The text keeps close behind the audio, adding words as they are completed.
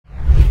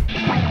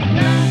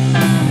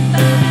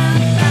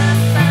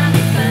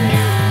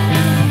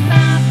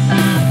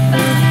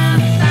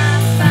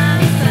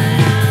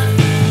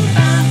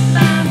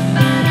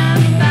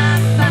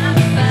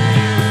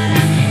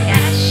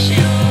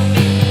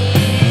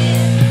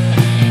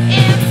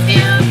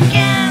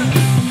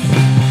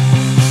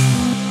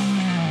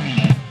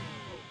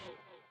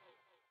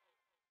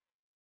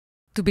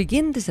To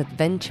begin this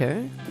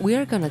adventure, we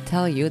are gonna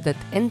tell you that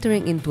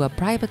entering into a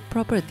private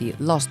property,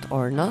 lost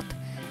or not,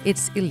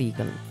 it's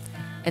illegal,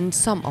 and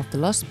some of the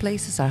lost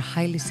places are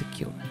highly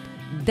secured.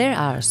 There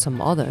are some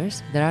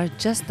others that are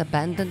just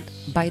abandoned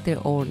by their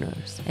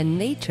owners, and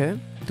nature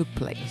took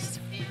place.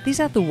 These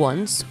are the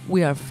ones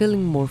we are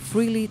feeling more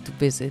freely to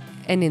visit,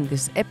 and in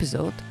this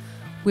episode,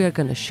 we are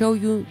gonna show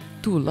you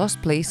 2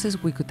 lost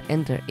places we could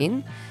enter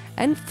in,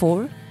 and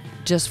 4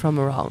 just from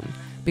around,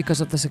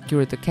 because of the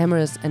security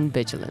cameras and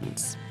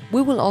vigilance.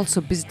 We will also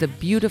visit a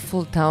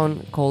beautiful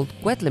town called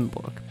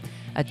Quedlinburg,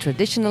 a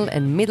traditional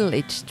and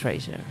middle-aged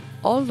treasure,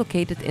 all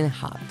located in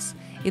Harz,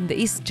 in the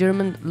East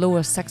German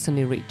Lower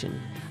Saxony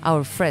region.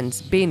 Our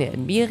friends Bene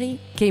and Miri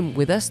came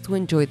with us to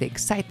enjoy the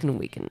exciting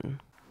weekend.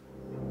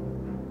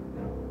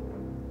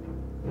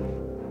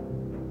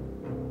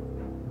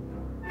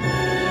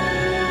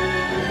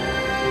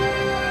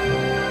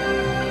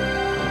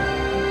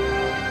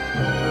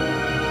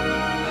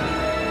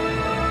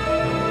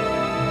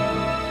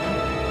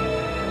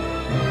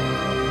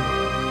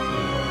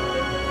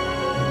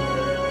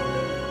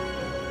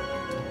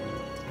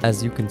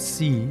 As you can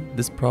see,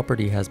 this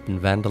property has been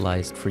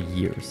vandalized for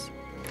years,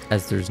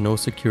 as there's no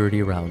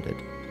security around it.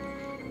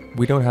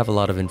 We don't have a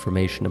lot of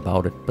information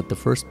about it, but the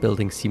first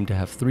building seemed to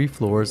have 3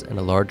 floors and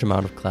a large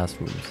amount of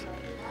classrooms.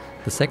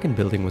 The second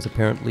building was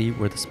apparently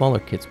where the smaller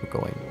kids were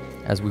going.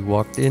 As we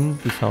walked in,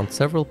 we found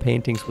several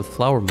paintings with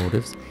flower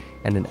motifs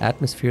and an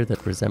atmosphere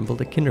that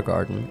resembled a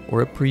kindergarten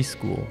or a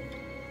preschool.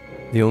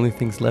 The only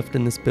things left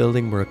in this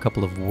building were a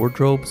couple of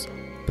wardrobes,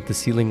 but the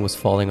ceiling was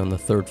falling on the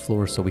 3rd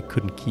floor, so we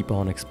couldn't keep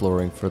on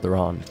exploring further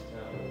on.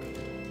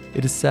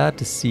 It is sad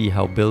to see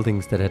how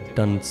buildings that had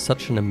done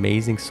such an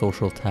amazing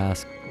social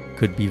task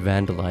could be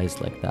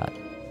vandalized like that.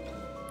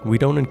 We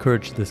don't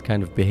encourage this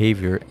kind of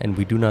behavior, and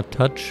we do not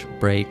touch,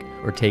 break,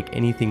 or take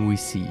anything we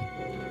see.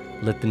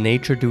 Let the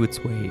nature do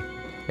its way.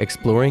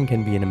 Exploring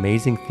can be an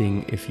amazing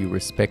thing if you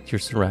respect your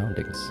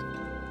surroundings.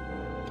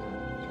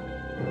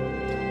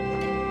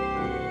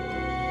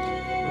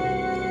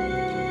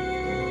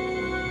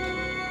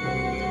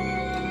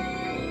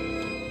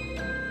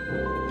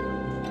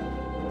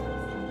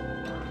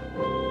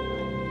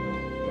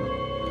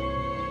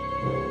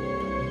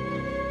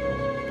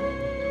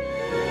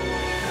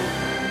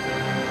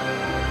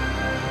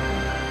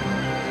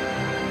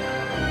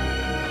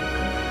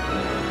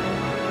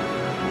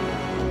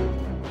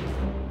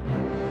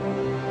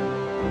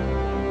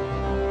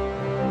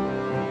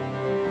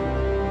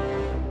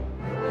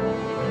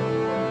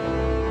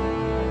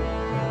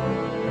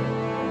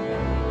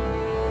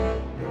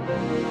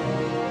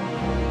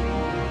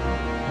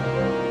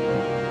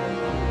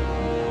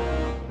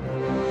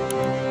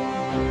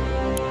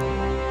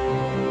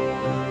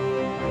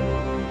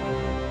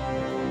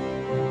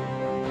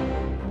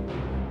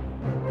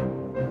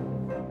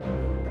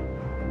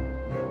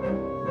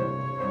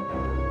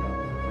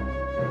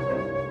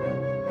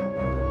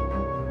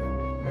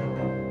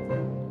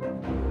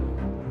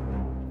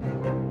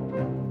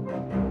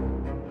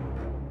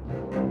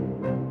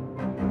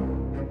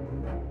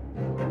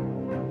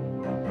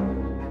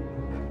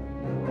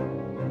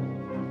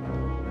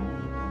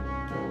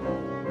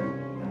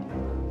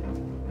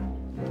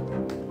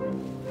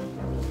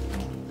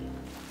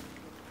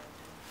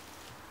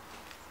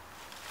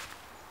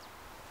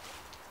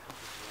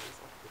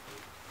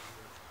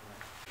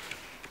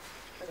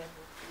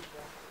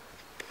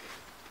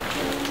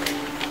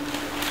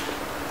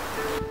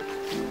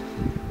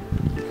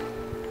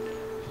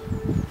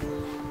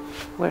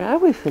 Where are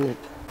we, Philip?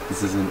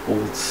 This is an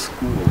old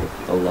school,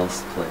 a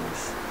lost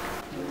place.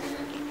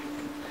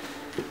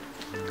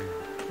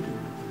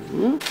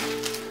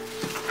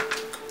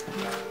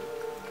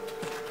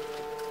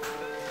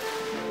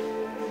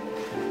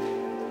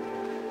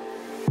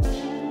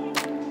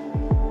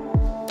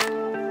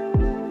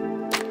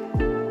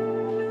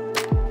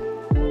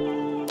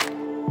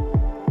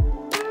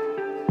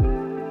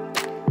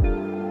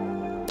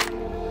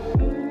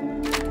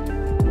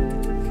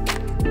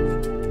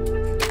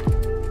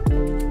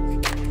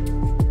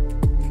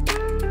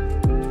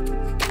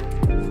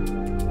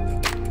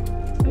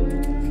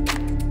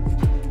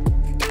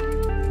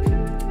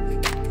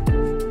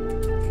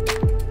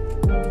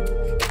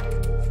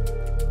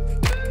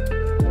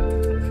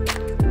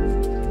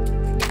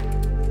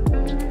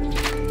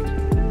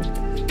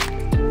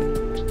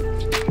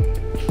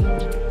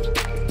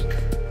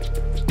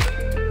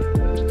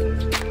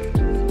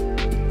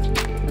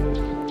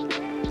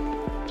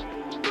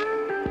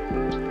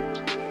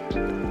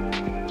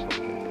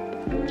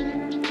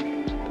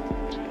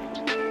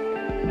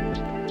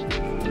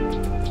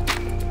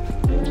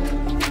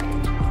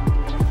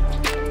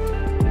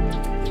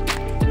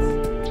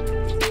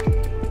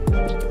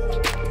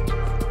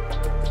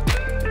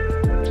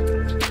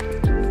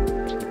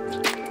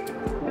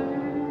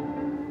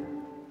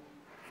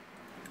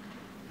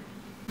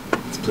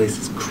 This place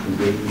is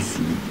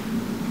crazy.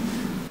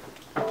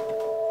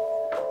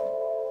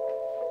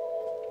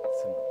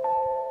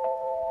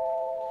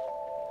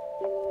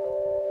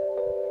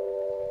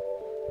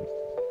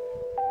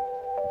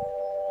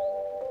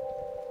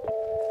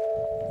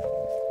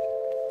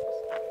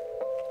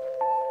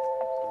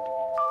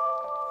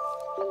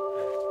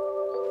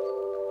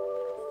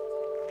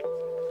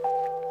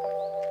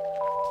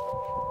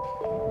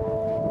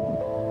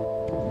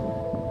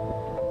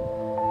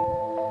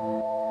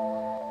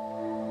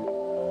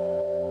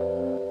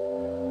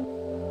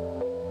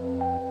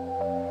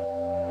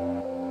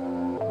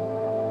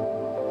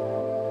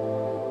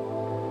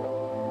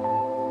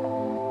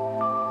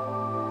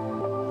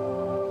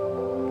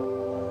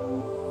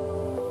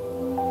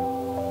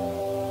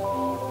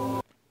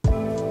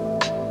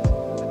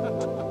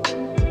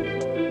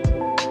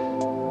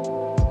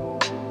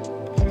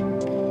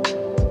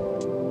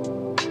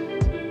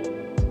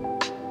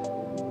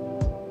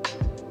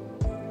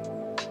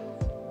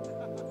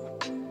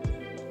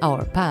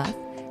 Our path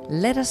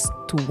led us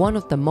to one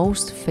of the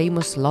most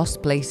famous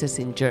lost places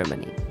in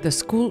Germany, the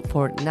school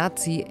for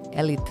Nazi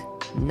elite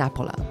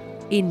Napola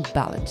in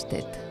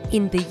Ballenstedt.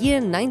 In the year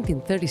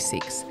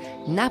 1936,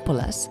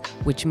 Napolas,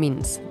 which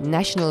means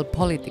National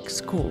Politics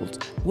Schools,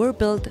 were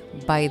built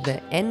by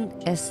the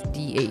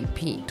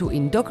NSDAP to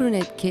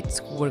indoctrinate kids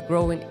who were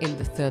growing in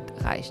the Third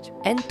Reich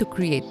and to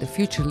create the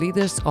future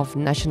leaders of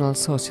National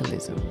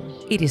Socialism.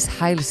 It is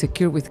highly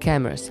secure with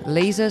cameras,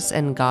 lasers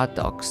and guard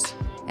dogs,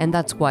 and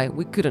that's why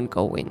we couldn't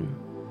go in.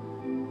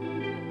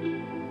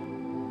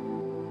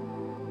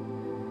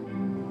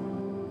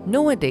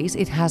 Nowadays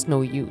it has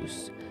no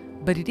use,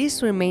 but it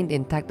is remained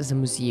intact as a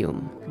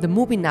museum. The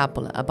movie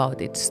Napola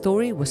about its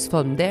story was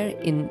filmed there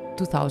in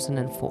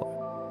 2004.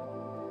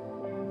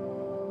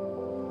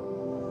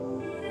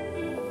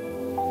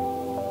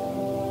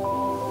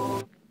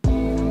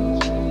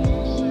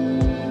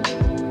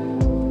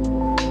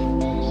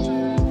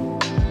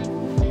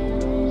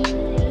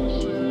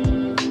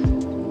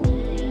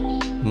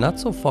 Not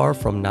so far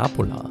from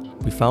Napola,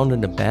 we found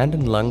an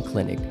abandoned lung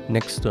clinic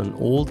next to an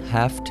old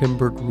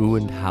half-timbered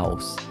ruined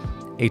house,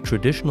 a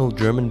traditional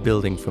German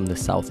building from the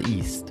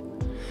southeast.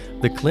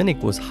 The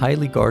clinic was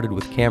highly guarded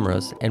with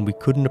cameras and we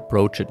couldn't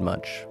approach it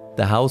much.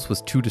 The house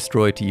was too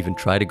destroyed to even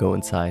try to go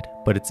inside,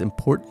 but its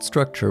important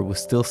structure was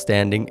still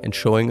standing and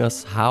showing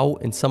us how,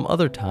 in some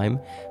other time,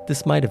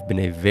 this might have been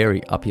a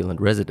very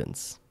opulent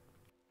residence.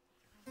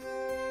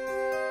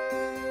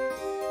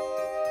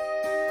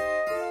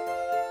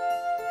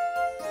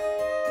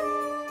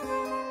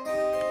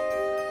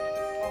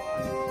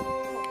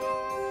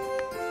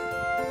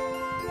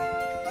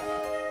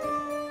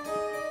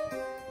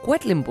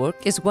 Quedlinburg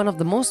is one of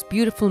the most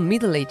beautiful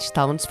middle-aged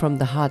towns from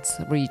the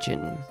Harz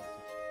region.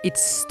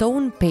 Its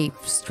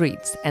stone-paved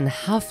streets and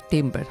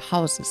half-timbered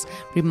houses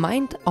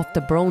remind of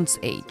the Bronze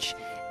Age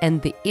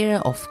and the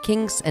era of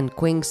kings and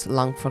queens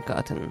long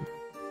forgotten.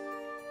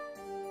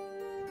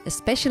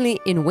 Especially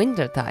in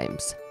winter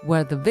times,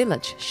 where the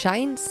village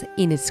shines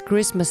in its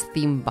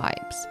Christmas-themed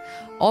vibes,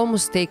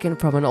 almost taken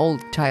from an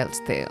old child's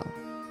tale.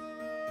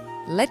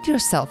 Let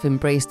yourself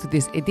embrace to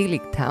this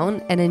idyllic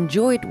town and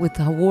enjoy it with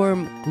a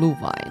warm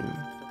Glühwein.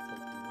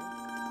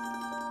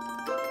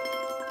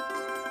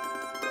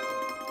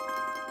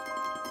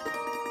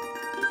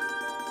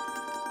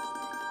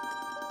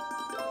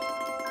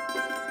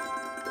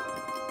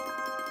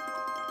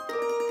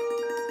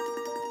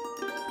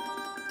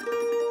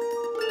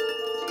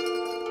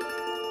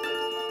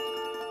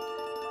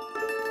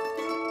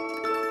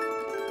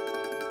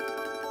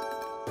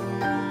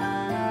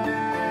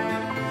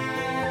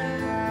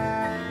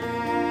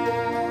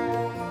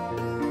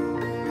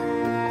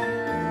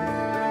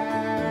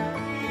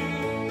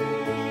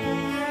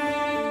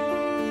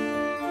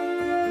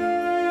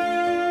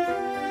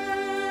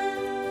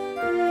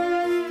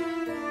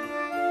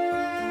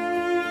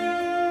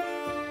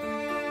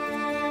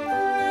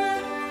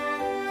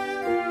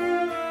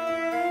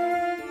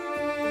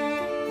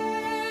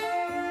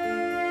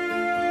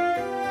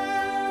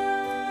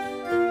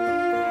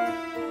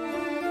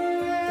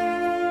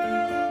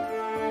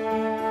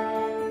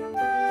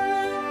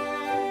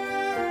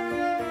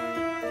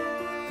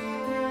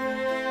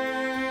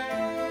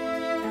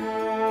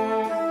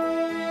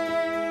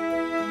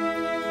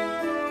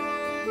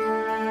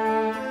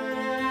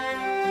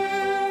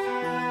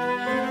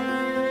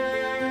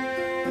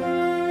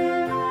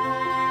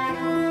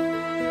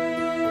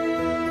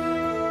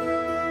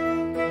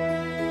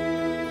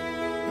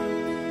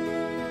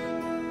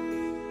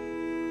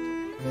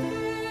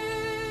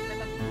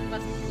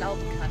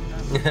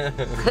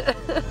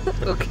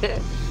 Okay.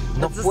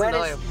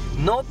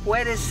 No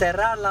puedes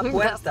cerrar la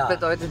puerta. Das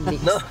bedeutet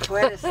nichts. No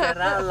puedes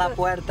cerrar la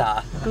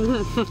puerta.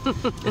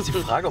 Ist die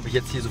Frage, ob ich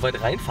jetzt hier so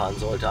weit reinfahren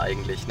sollte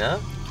eigentlich, ne?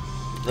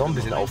 Ist auch ein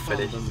bisschen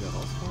auffällig.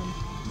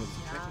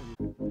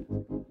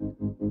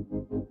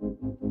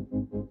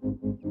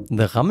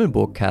 The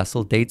Rammelburg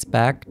Castle dates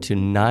back to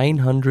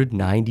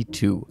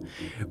 992,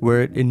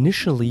 where it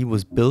initially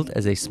was built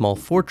as a small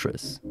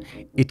fortress.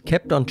 It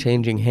kept on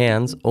changing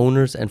hands,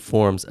 owners and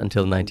forms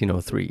until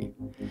 1903,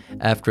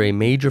 after a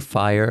major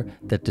fire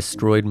that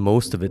destroyed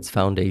most of its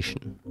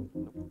foundation.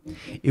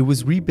 It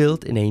was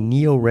rebuilt in a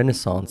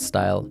neo-Renaissance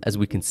style, as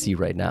we can see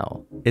right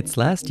now. Its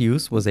last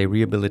use was a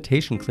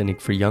rehabilitation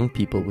clinic for young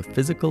people with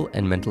physical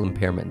and mental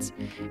impairments,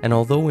 and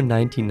although in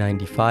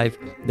 1995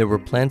 there were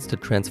plans to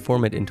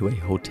transform it into a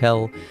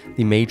hotel,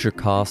 the major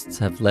costs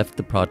have left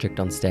the project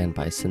on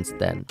standby since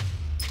then.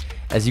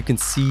 As you can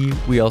see,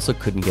 we also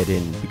couldn't get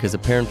in, because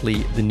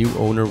apparently the new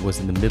owner was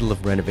in the middle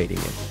of renovating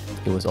it.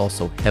 It was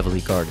also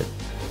heavily guarded.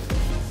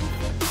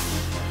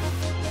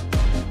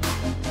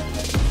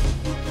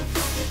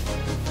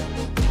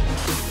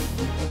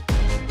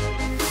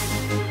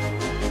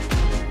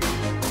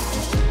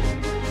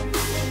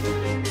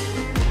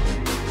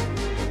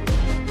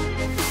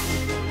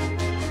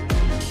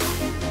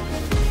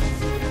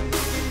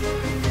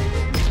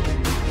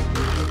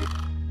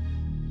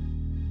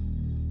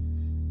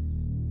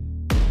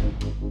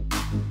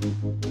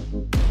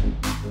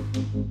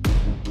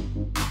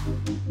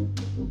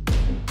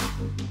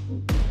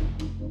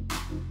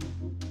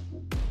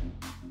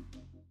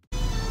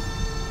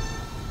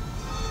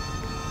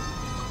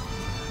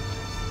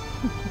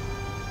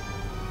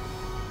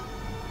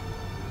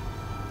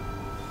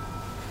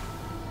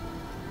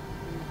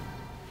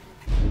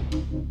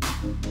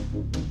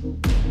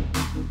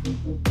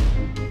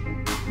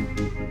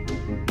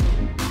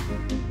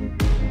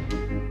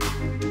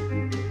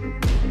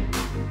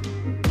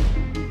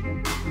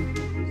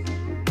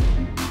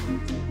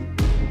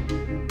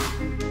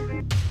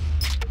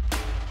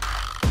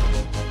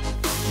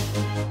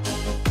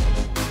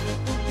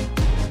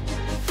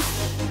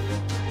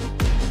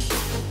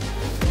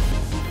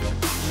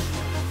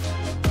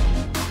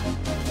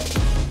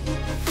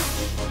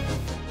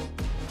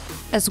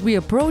 As we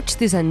approached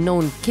this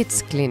unknown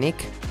kids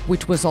clinic,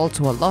 which was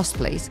also a lost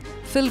place,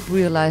 Philip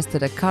realized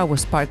that a car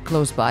was parked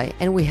close by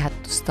and we had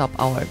to stop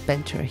our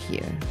adventure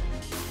here.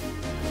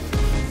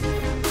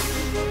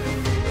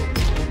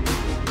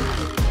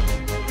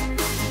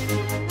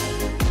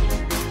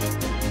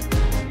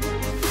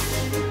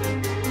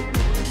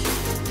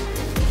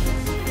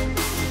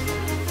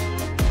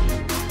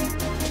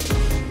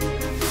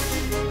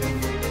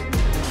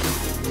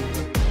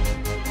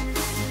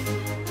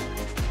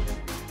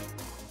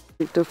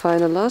 To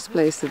find a lost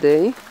place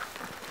today,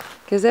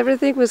 because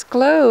everything was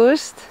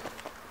closed.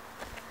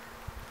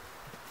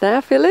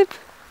 Now, Philip,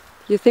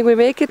 you think we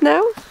make it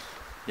now?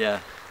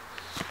 Yeah,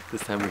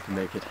 this time we can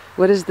make it.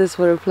 What is this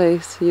for a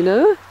place, you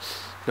know?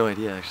 No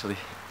idea, actually.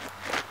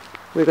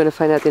 We're gonna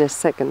find out in a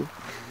second.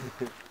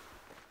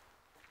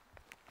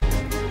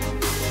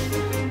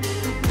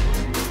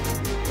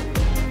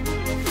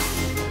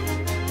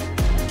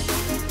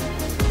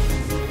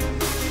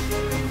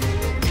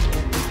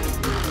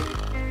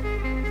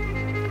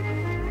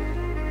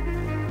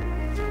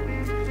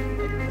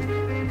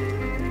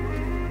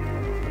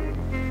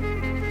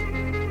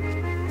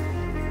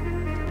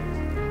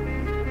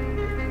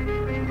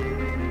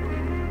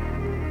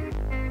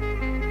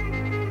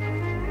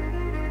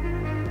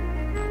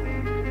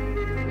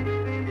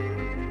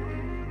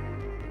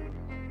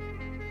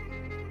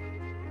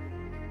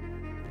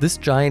 This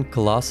giant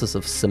colossus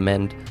of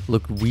cement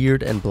looked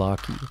weird and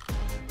blocky,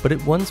 but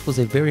it once was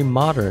a very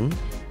modern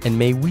and,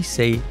 may we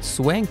say,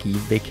 swanky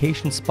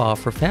vacation spa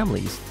for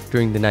families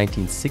during the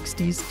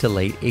 1960s to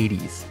late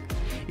 80s.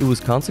 It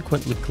was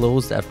consequently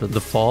closed after the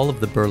fall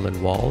of the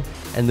Berlin Wall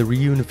and the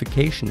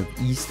reunification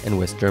of East and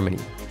West Germany.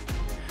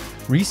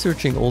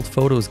 Researching old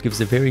photos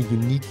gives a very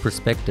unique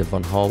perspective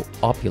on how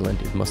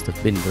opulent it must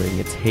have been during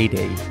its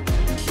heyday.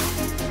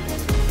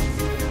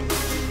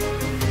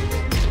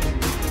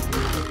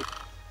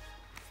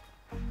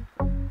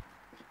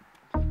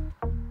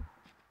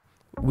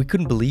 We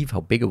couldn't believe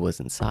how big it was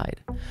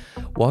inside.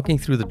 Walking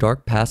through the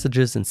dark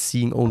passages and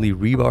seeing only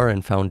rebar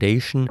and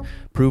foundation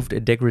proved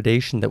a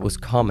degradation that was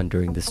common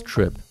during this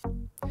trip.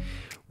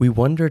 We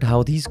wondered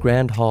how these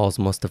grand halls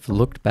must have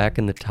looked back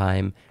in the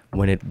time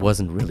when it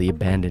wasn't really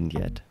abandoned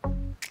yet.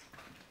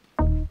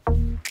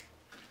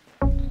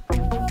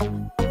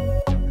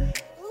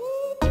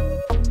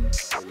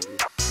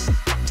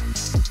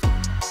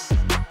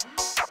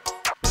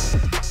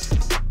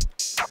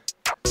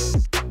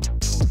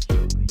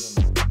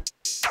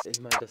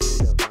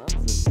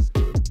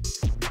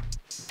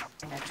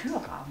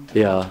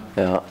 Ja,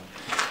 ja.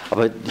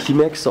 Aber hier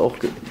merkst du auch,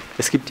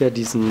 es gibt ja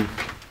diesen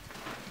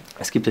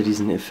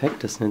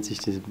Effekt, das nennt sich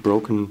diesen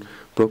Broken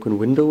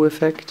Window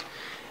Effekt.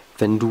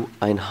 Wenn du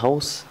ein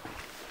Haus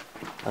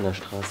an der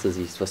Straße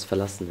siehst, was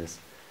verlassen ist,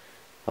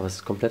 aber es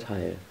ist komplett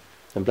heil,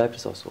 dann bleibt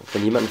es auch so.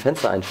 Wenn jemand ein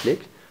Fenster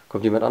einschlägt,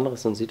 kommt jemand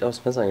anderes und sieht aus,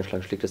 das Fenster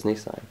eingeschlagen, schlägt das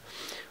nächste ein.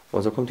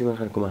 Und so kommt jemand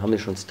rein, guck mal, haben die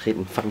schon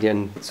zertreten, fangen die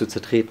an zu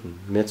zertreten,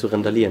 mehr zu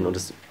randalieren und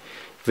es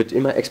wird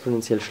immer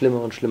exponentiell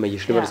schlimmer und schlimmer, je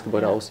schlimmer das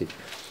Gebäude aussieht.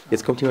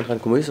 Jetzt kommt jemand rein,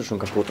 guck mal, ist das schon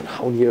kaputt und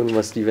hauen hier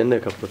irgendwas die Wände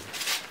kaputt.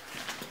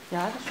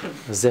 Ja, das stimmt.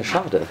 Das ist sehr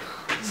schade.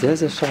 Sehr,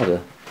 sehr schade.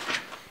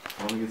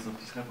 Warum geht's noch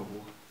die Treppe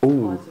hoch?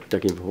 Oh, da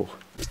gehen wir hoch.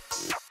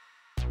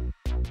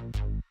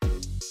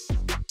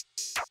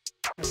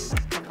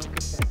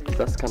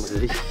 Das kann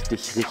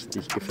richtig,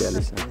 richtig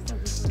gefährlich sein.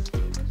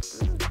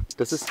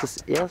 Das ist das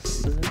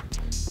erste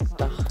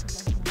Dach.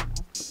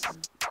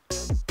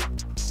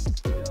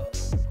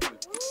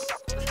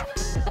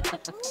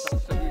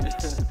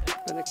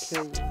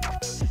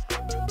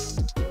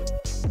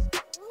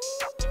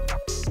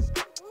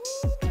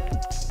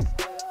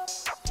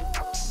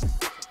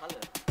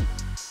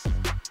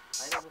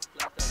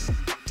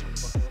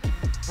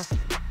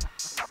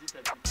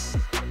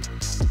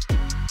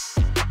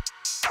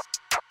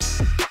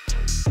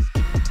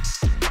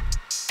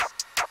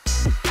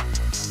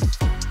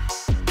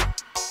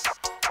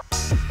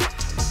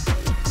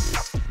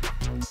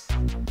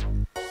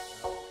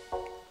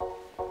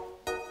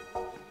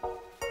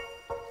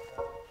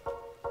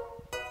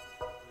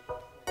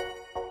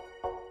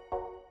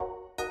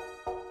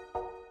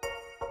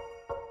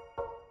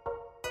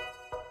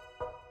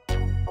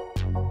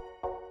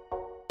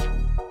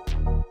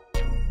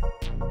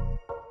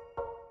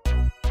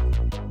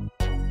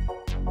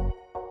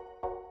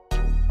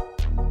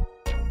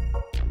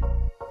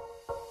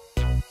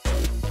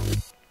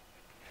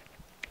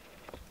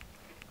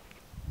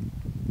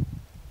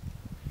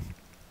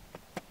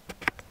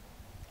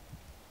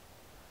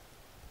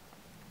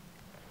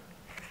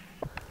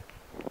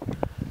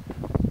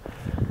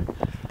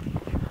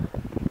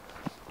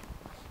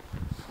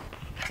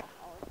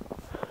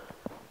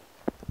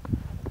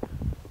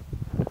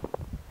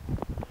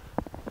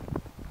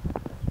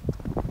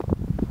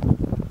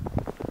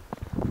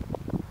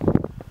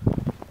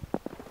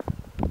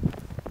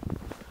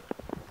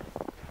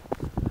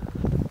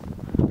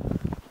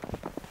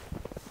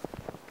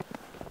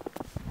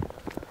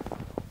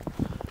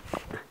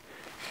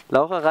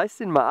 Laura, reiß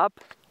den mal ab.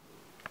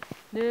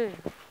 Nö.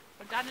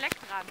 Und dann leck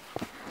dran.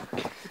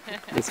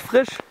 Ist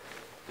frisch.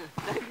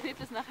 Dann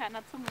klebt es nachher an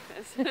der Zunge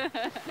fest.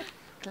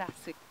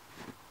 Klassik.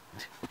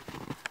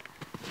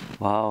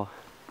 Wow.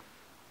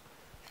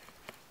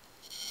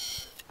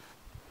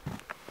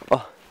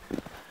 Oh,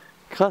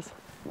 krass.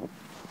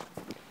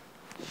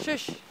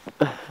 Tschüss.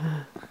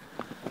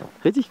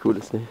 Richtig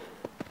cooles, ne?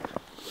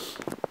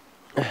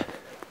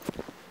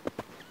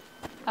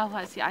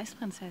 Laura ist die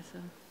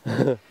Eisprinzessin.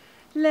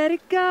 Let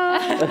it go!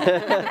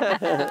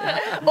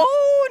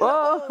 Oh,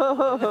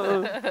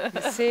 no.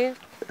 You see?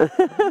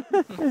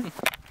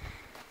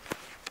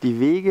 Die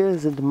Wege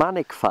sind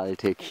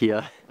mannigfaltig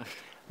hier.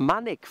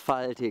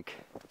 Mannigfaltig.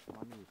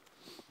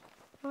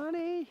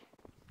 Money.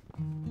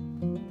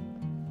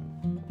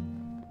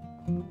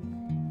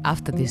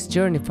 After this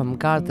journey from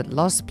guarded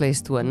lost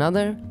place to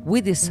another,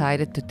 we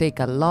decided to take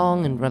a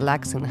long and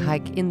relaxing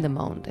hike in the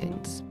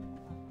mountains.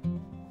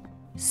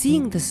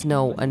 Seeing the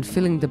snow and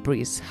feeling the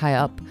breeze high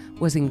up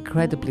was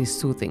incredibly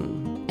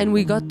soothing, and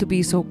we got to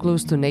be so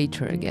close to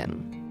nature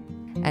again.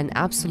 An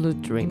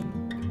absolute dream.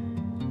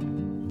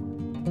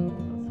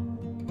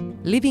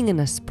 Living in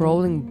a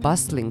sprawling,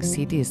 bustling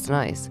city is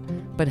nice,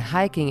 but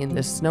hiking in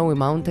the snowy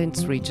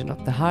mountains region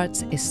of the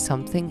Harz is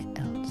something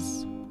else.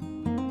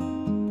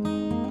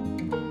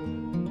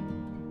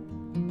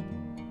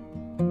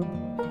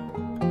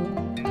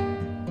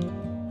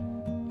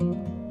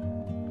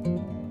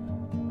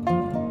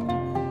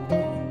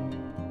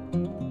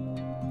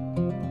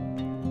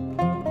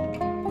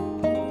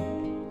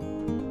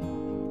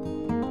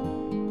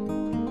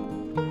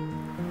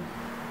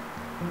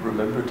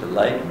 Remember to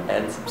like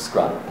and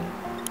subscribe.